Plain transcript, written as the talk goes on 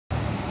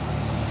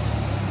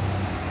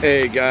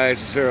Hey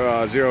guys, it's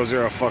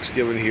 00 fucks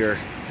given here.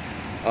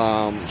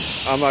 I'm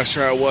not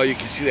sure how well you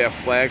can see that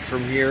flag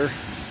from here,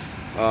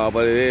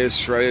 but it is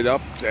shredded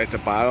up at the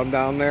bottom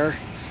down there.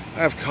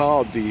 I've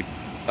called the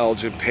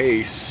Elgin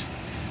Pace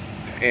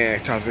and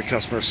I talked to the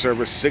customer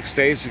service 6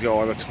 days ago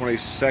on the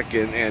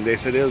 22nd, and they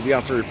said they'll be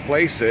out to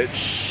replace it.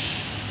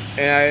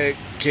 And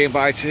I came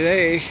by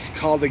today,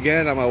 called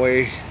again on my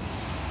way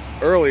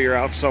earlier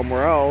out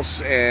somewhere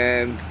else,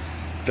 and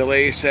the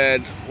lady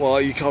said, well,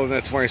 you called on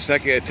that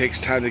 22nd, it takes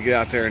time to get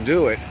out there and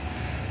do it.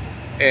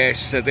 And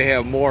she said they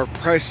have more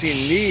pressing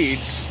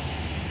needs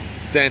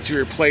than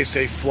to replace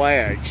a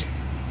flag.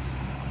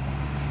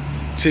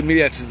 To me,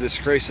 that's a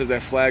disgrace of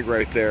that flag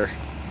right there.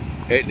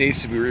 It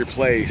needs to be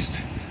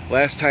replaced.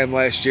 Last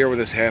year when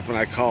this happened,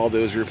 I called, it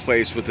was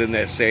replaced within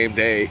that same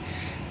day.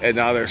 And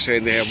now they're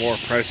saying they have more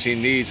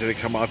pressing needs and they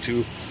come out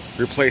to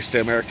replace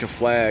the American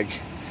flag.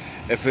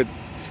 If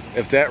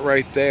that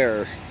right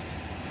there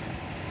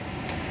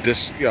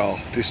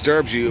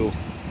disturbs you,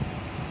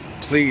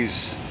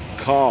 please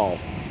call.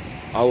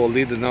 I will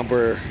leave the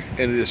number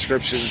in the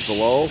description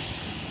below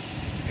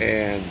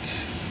and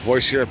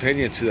voice your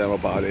opinion to them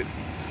about it,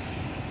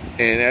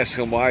 and ask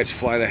them why it's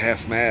flying a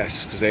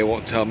half-mast, because they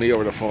won't tell me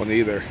over the phone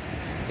either.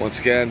 Once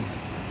again,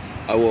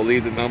 I will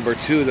leave the number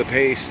to the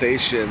pay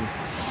station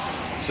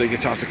so you can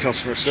talk to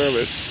customer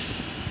service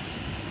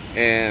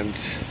and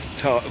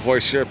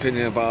voice your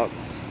opinion about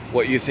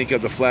what you think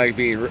of the flag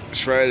being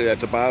shredded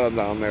at the bottom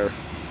down there.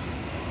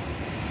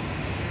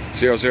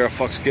 00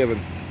 fucks given.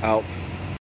 Out.